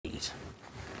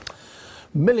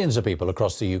Millions of people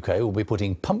across the UK will be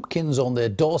putting pumpkins on their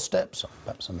doorsteps,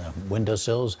 perhaps on their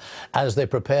windowsills, as they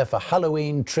prepare for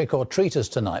Halloween trick-or-treaters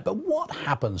tonight. But what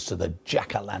happens to the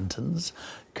jack-o'-lanterns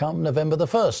come November the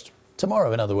 1st?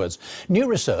 Tomorrow, in other words. New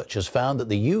research has found that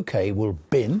the UK will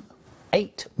bin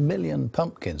 8 million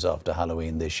pumpkins after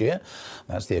Halloween this year.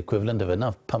 That's the equivalent of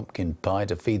enough pumpkin pie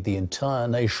to feed the entire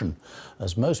nation,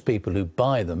 as most people who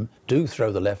buy them do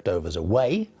throw the leftovers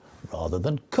away rather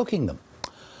than cooking them.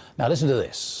 Now listen to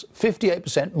this,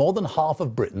 58%, more than half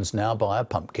of Britons now buy a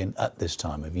pumpkin at this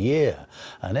time of year.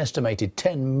 An estimated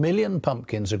 10 million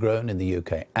pumpkins are grown in the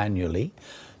UK annually.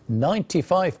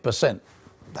 95%,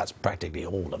 that's practically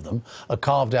all of them, are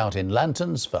carved out in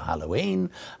lanterns for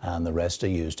Halloween, and the rest are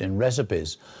used in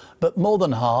recipes. But more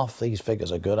than half, these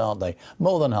figures are good, aren't they?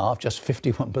 More than half, just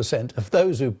 51% of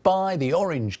those who buy the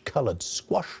orange-coloured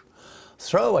squash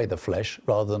throw away the flesh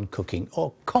rather than cooking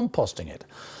or composting it.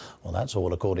 Well, that's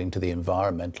all according to the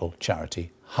environmental charity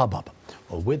Hubbub.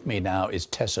 Well, with me now is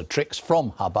Tessa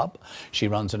from Hubbub. She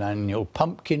runs an annual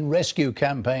pumpkin rescue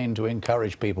campaign to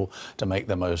encourage people to make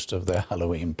the most of their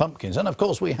Halloween pumpkins. And of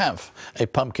course, we have a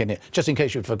pumpkin here, just in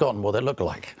case you've forgotten what they look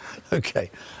like. Okay,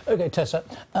 Tessa,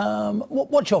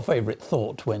 what's your favourite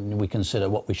thought when we consider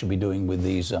what we should be doing with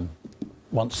these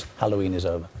once Halloween is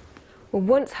over? Well,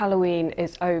 once Halloween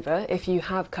is over, if you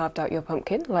have carved out your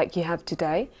pumpkin like you have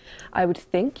today, I would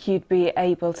think you'd be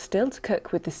able still to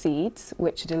cook with the seeds,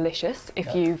 which are delicious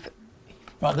if you've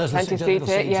plenty of seeds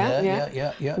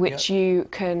here, which you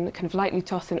can kind of lightly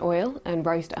toss in oil and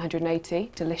roast at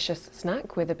 180. Delicious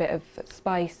snack with a bit of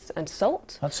spice and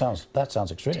salt. That sounds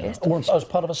extremely nice. Or as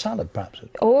part of a salad, perhaps.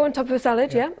 Or on top of a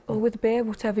salad, yeah, or with a beer,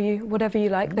 whatever you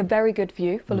like. They're very good for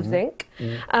you, full of zinc.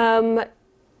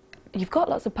 You've got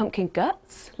lots of pumpkin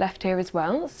guts left here as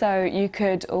well, so you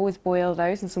could always boil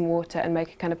those in some water and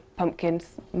make a kind of pumpkin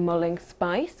mulling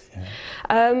spice.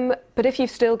 But if you've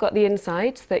still got the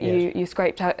insides that you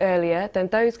scraped out earlier, then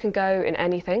those can go in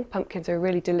anything. Pumpkins are a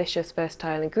really delicious,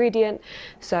 versatile ingredient.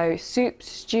 So soups,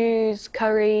 stews,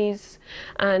 curries,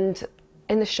 and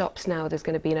in the shops now there's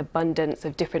going to be an abundance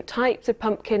of different types of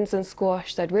pumpkins and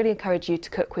squash, so I'd really encourage you to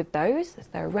cook with those as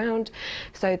they're around.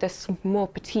 So the more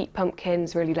petite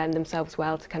pumpkins really lend themselves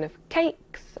well to kind of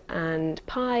cakes and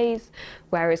pies,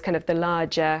 whereas kind of the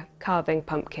larger carving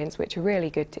pumpkins, which are really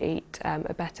good to eat, are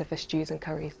better for stews and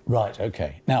curries. Right,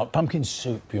 okay. Now, pumpkin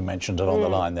soup, you mentioned it on the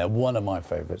line there, one of my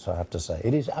favourites, I have to say.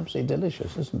 It is absolutely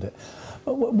delicious, isn't it?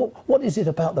 What is it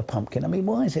about the pumpkin? I mean,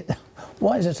 why is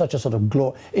it such a sort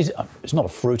of it's not a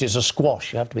fruit, it's a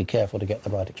squash. You have to be careful to get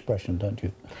the right expression, don't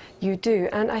you? You do,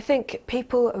 and I think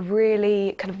people are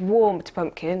really kind of warm to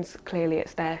pumpkins. Clearly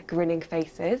it's their grinning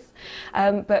faces,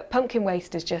 but pumpkin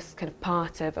waste is just kind of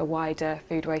part of a wider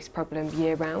food waste problem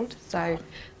year round. So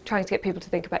trying to get people to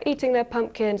think about eating their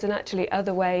pumpkins and actually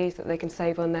other ways that they can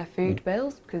save on their food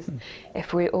bills, because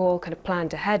if we all kind of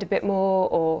planned ahead a bit more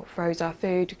or froze our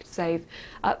food, you could save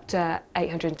up to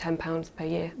 £810 per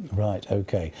year. Right,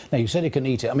 okay. Now you said you can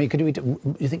eat it. I mean, could you eat it,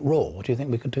 you think raw? Do you think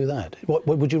we could do that? What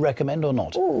would you recommend or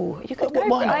not? Oh, you could go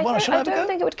why for not? it. I don't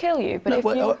think it would kill you, but no, if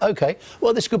you... Okay,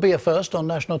 well this could be a first on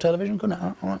national television, couldn't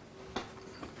it? All right.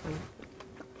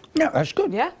 Yeah, that's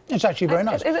good. Yeah? It's actually very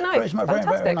nice. Is it nice? Very,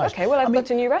 very nice. OK, well, I've got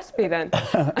a new recipe then.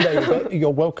 There you go. You're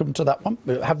welcome to that one.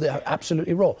 Have the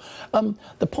absolutely raw.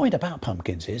 The point about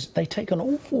pumpkins is they take an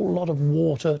awful lot of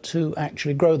water to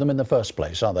actually grow them in the first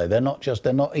place, aren't they? They're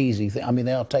not easy. I mean,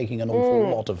 they are taking an awful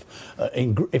lot of,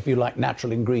 if you like,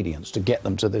 natural ingredients to get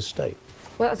them to this state.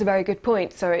 Well, that's a very good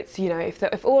point. So it's, you know,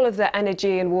 if all of the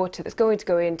energy and water that's going to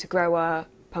go in to grow our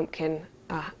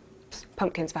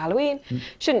pumpkins for Halloween,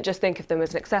 shouldn't just think of them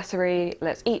as an accessory,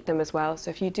 let's eat them as well. So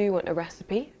if you do want a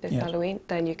recipe this Halloween,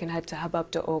 then you can head to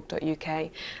hubbub.org.uk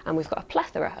and we've got a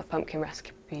plethora of pumpkin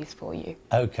recipes for you.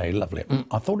 OK, lovely.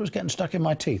 I thought it was getting stuck in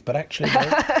my teeth, but actually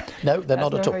no, they're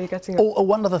not at all. Oh,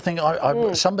 one other thing,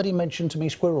 somebody mentioned to me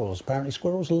squirrels. Apparently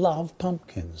squirrels love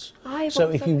pumpkins. So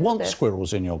if you want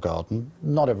squirrels in your garden,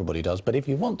 not everybody does, but if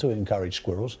you want to encourage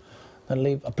squirrels,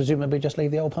 then presumably just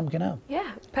leave the old pumpkin out.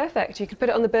 Yeah, perfect. You could put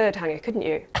it on the bird hanger, couldn't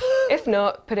you? If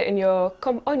not, put it in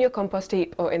on your compost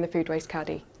heap or in the food waste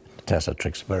caddy. Tessa,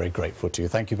 very grateful to you.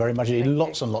 Thank you very much.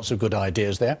 Lots and lots of good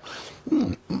ideas there.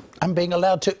 I'm being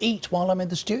allowed to eat while I'm in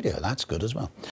the studio. That's good as well.